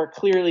much more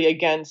clearly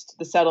against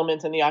the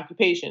settlements and the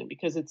occupation,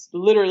 because it's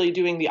literally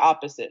doing the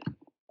opposite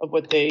of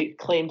what they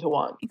claim to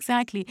want.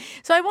 Exactly.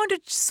 So I want to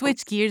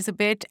switch gears a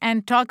bit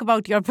and talk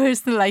about your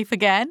personal life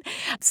again.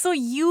 So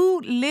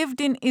you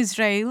lived in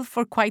Israel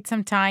for quite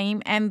some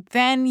time, and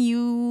then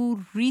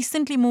you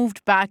recently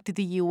moved back to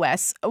the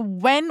US.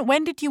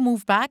 When did you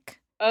move back?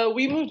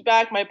 We moved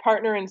back. My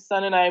partner and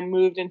son and I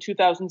moved in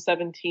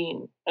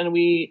 2017, and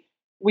we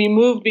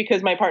moved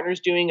because my partner's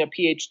doing a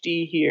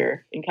PhD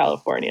here in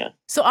California.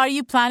 So are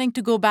you planning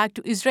to go back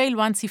to Israel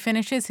once he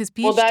finishes his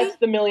PhD? Well, that's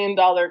the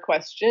million-dollar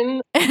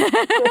question.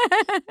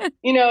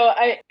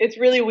 It's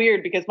really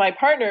weird because my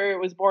partner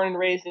was born and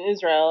raised in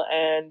Israel,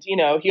 and,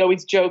 he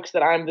always jokes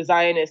that I'm the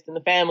Zionist in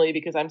the family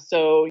because I'm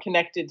so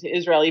connected to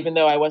Israel, even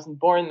though I wasn't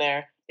born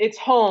there. It's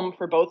home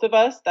for both of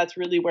us. That's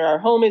really where our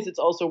home is. It's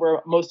also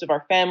where most of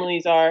our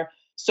families are.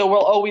 So we'll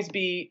always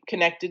be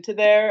connected to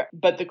there.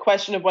 But the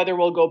question of whether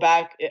we'll go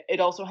back, it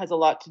also has a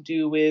lot to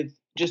do with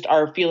just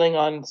our feeling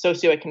on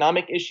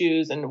socioeconomic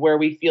issues and where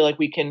we feel like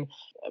we can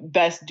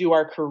best do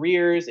our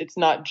careers. It's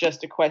not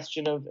just a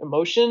question of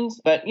emotions,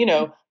 but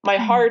my Mm.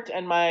 heart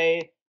and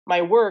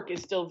my work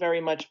is still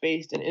very much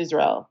based in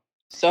Israel.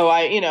 So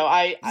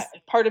I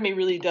part of me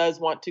really does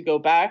want to go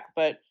back,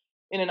 but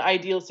in an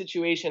ideal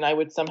situation, I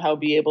would somehow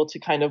be able to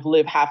kind of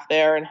live half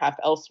there and half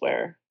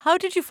elsewhere. How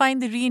did you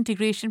find the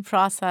reintegration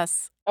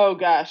process? Oh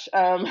gosh,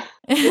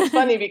 it's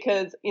funny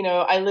because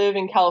I live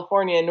in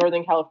California, in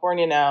Northern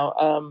California now,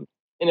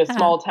 in a Huh.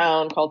 small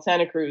town called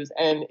Santa Cruz,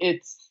 and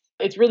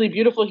it's really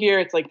beautiful here.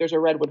 It's like there's a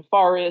redwood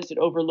forest. It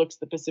overlooks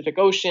the Pacific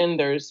Ocean.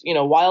 There's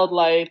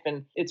wildlife,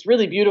 and it's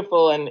really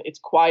beautiful and it's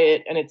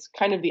quiet, and it's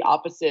kind of the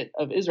opposite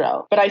of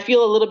Israel. But I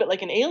feel a little bit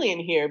like an alien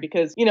here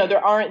because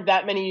there aren't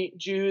that many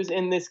Jews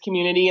in this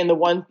community, and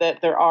the ones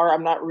that there are,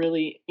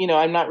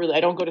 I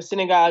don't go to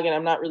synagogue, and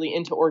I'm not really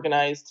into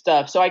organized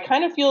stuff. So I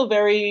kind of feel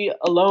very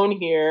alone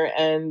here,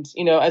 and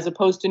as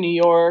opposed to New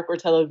York or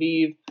Tel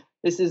Aviv,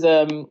 this is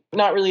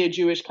not really a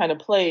Jewish kind of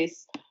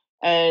place.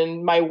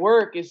 And my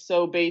work is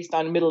so based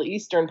on Middle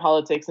Eastern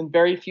politics, and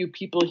very few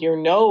people here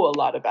know a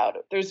lot about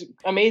it. There's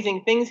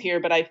amazing things here,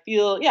 but I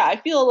feel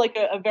like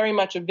a very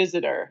much a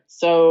visitor.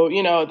 So,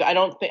 I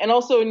don't think, and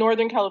also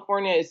Northern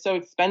California is so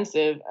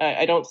expensive.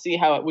 I don't see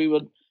how we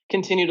would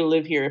continue to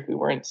live here if we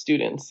weren't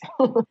students.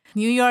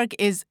 New York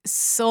is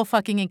so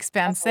fucking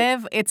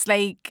expensive. It's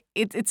like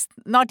it's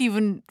not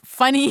even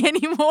funny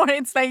anymore.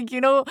 It's like,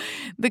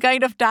 the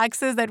kind of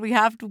taxes that we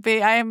have to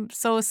pay. I am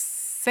so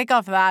sick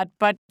of that,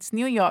 but it's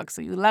New York, so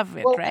you love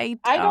it, Well, right?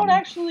 I don't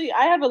actually.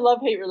 I have a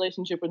love-hate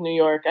relationship with New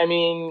York. I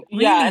mean,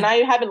 yeah, and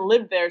Really? I haven't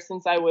lived there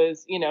since I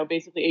was,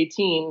 basically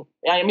 18.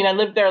 I mean, I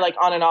lived there like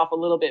on and off a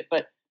little bit,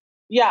 but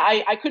yeah,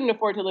 I couldn't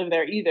afford to live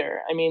there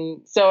either. I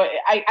mean, so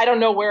I don't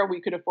know where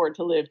we could afford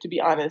to live, to be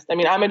honest. I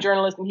mean, I'm a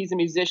journalist and he's a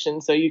musician,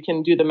 so you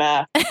can do the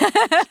math.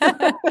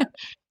 I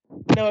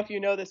don't know if you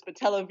know this, but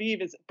Tel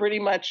Aviv is pretty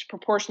much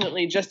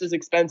proportionately just as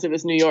expensive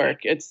as New York.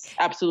 It's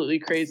absolutely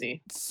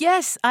crazy.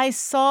 Yes, I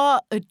saw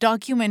a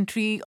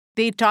documentary.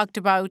 They talked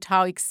about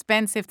how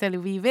expensive Tel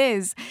Aviv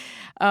is,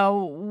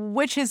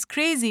 which is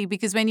crazy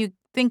because when you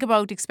think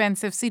about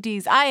expensive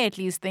cities, I at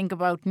least think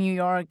about New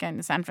York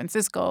and San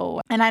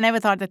Francisco. And I never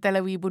thought that Tel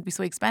Aviv would be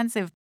so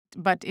expensive,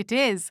 but it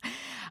is.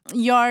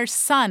 Your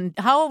son,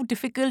 how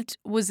difficult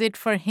was it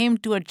for him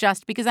to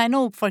adjust? Because I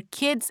know for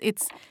kids,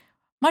 it's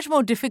much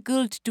more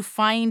difficult to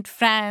find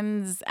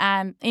friends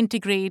and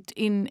integrate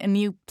in a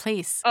new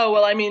place. Oh,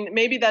 well, I mean,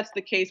 maybe that's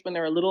the case when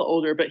they're a little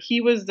older, but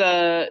he was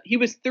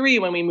 3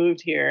 when we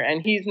moved here,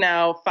 and he's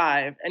now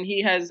 5, and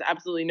he has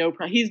absolutely no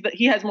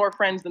he has more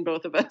friends than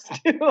both of us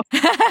do.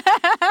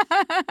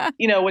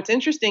 What's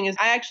interesting is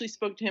I actually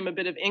spoke to him a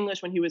bit of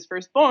English when he was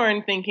first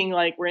born, thinking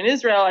like we're in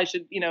Israel, I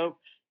should,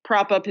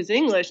 prop up his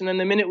English, and then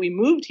the minute we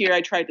moved here,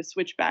 I tried to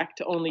switch back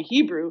to only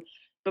Hebrew.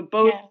 But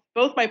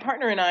both my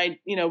partner and I,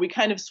 we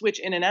kind of switch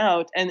in and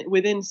out, and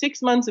within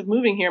 6 months of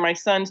moving here, my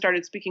son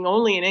started speaking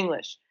only in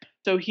English.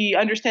 So he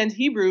understands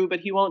Hebrew, but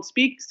he won't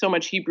speak so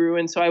much Hebrew.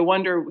 And so I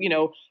wonder,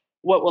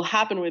 what will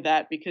happen with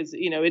that because,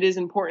 it is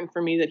important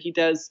for me that he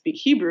does speak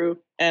Hebrew.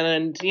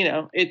 And,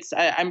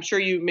 I'm sure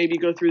you maybe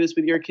go through this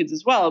with your kids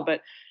as well,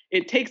 but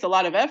it takes a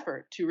lot of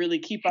effort to really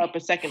keep up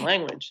a second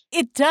language.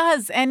 It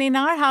does. And in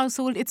our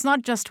household, it's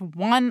not just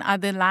one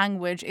other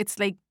language, it's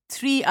like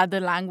 3 other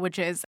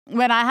languages.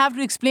 When I have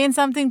to explain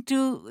something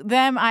to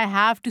them, I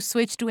have to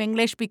switch to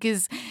English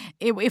because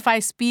if I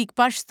speak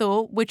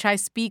Pashto, which I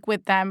speak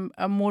with them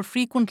more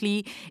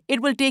frequently, it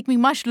will take me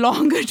much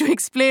longer to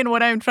explain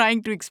what I'm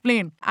trying to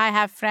explain. I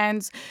have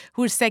friends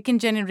who are second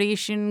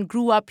generation,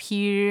 grew up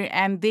here,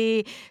 and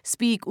they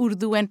speak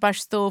Urdu and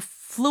Pashto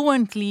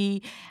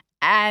fluently.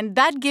 And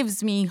that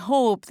gives me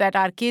hope that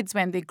our kids,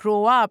 when they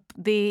grow up,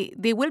 they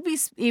will be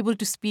able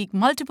to speak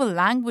multiple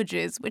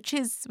languages, which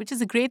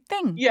is a great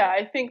thing. Yeah,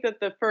 I think that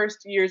the first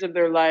years of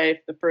their life,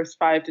 the first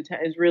 5 to 10,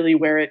 is really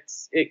where it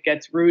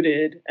gets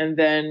rooted, and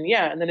then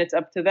it's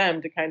up to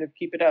them to kind of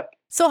keep it up.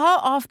 So how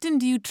often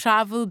do you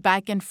travel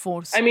back and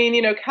forth? I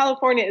mean,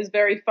 California is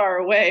very far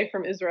away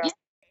from Israel.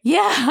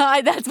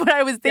 Yeah, that's what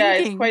I was Yeah,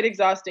 it's thinking. quite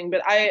exhausting.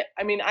 But I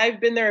mean, I've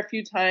been there a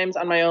few times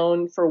on my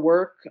own for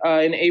work.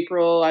 In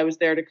April, I was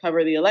there to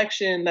cover the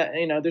election. That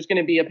there's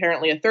going to be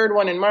apparently a third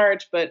one in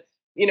March. But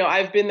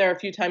I've been there a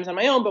few times on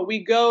my own. But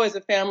we go as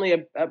a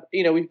family.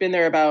 We've been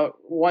there about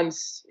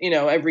once,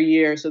 every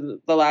year. So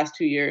the last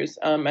 2 years,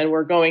 and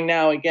we're going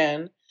now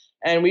again.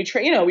 And we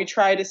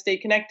try to stay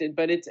connected.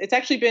 But it's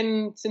actually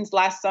been since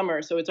last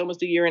summer, so it's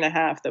almost a year and a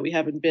half that we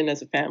haven't been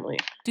as a family.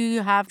 Do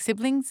you have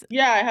siblings?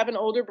 Yeah, I have an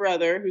older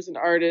brother who's an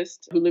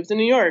artist who lives in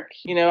New York.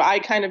 I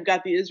kind of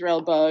got the Israel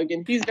bug,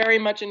 and he's very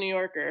much a New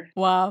Yorker.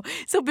 Wow.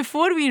 So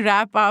before we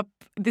wrap up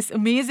this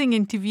amazing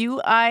interview,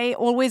 I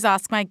always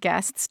ask my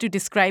guests to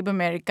describe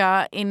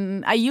America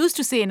I used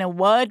to say in a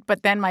word,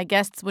 but then my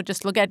guests would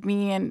just look at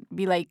me and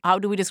be like, how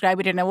do we describe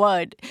it in a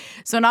word?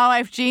 So now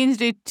I've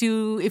changed it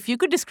to, if you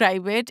could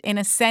describe it in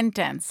a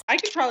sentence. I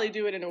could probably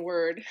do it in a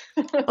word.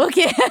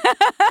 Okay.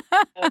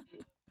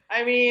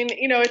 I mean,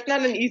 it's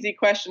not an easy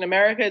question.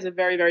 America is a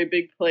very, very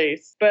big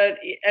place,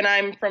 and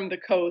I'm from the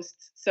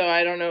coast, so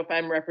I don't know if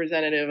I'm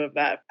representative of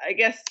that. I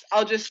guess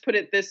I'll just put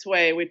it this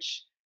way,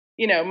 which,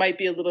 might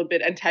be a little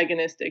bit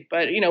antagonistic.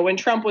 But, when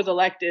Trump was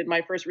elected,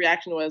 my first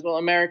reaction was, well,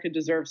 America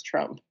deserves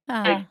Trump.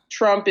 Like, Ah,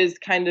 Trump is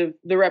kind of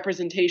the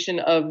representation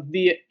of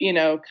the,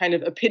 kind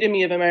of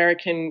epitome of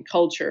American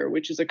culture,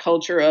 which is a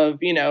culture of,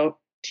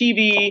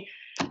 TV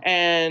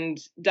and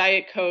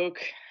Diet Coke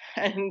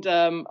and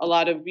a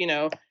lot of,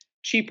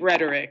 cheap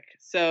rhetoric.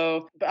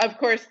 So, but of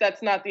course,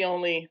 that's not the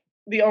only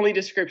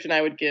description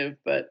I would give,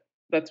 but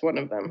that's one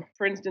of them.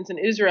 For instance, in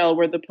Israel,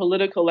 where the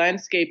political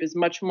landscape is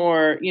much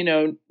more,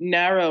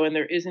 narrow and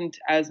there isn't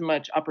as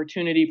much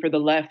opportunity for the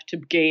left to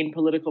gain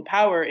political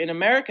power, in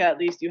America, at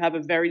least, you have a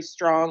very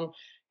strong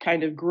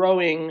kind of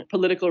growing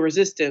political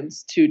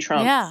resistance to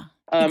Trump. yeah,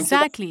 So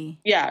exactly.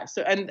 yeah,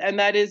 so and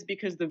that is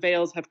because the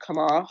veils have come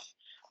off,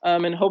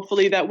 and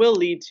hopefully that will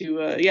lead to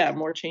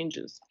more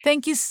changes.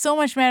 Thank you so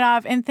much,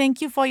 Mairav, and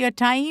thank you for your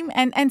time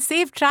and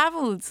safe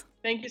travels.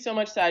 Thank you so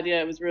much, Saadia.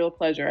 It was a real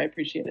pleasure. I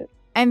appreciate it.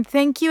 And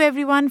thank you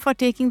everyone for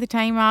taking the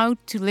time out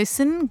to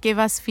listen, give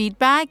us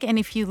feedback, and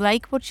if you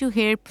like what you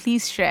hear,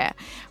 please share.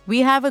 We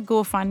have a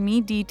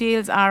GoFundMe.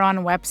 Details are on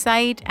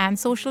website and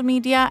social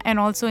media and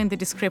also in the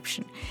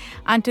description.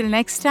 Until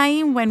next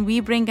time, when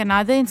we bring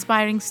another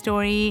inspiring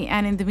story,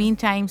 and in the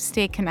meantime,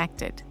 stay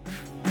connected.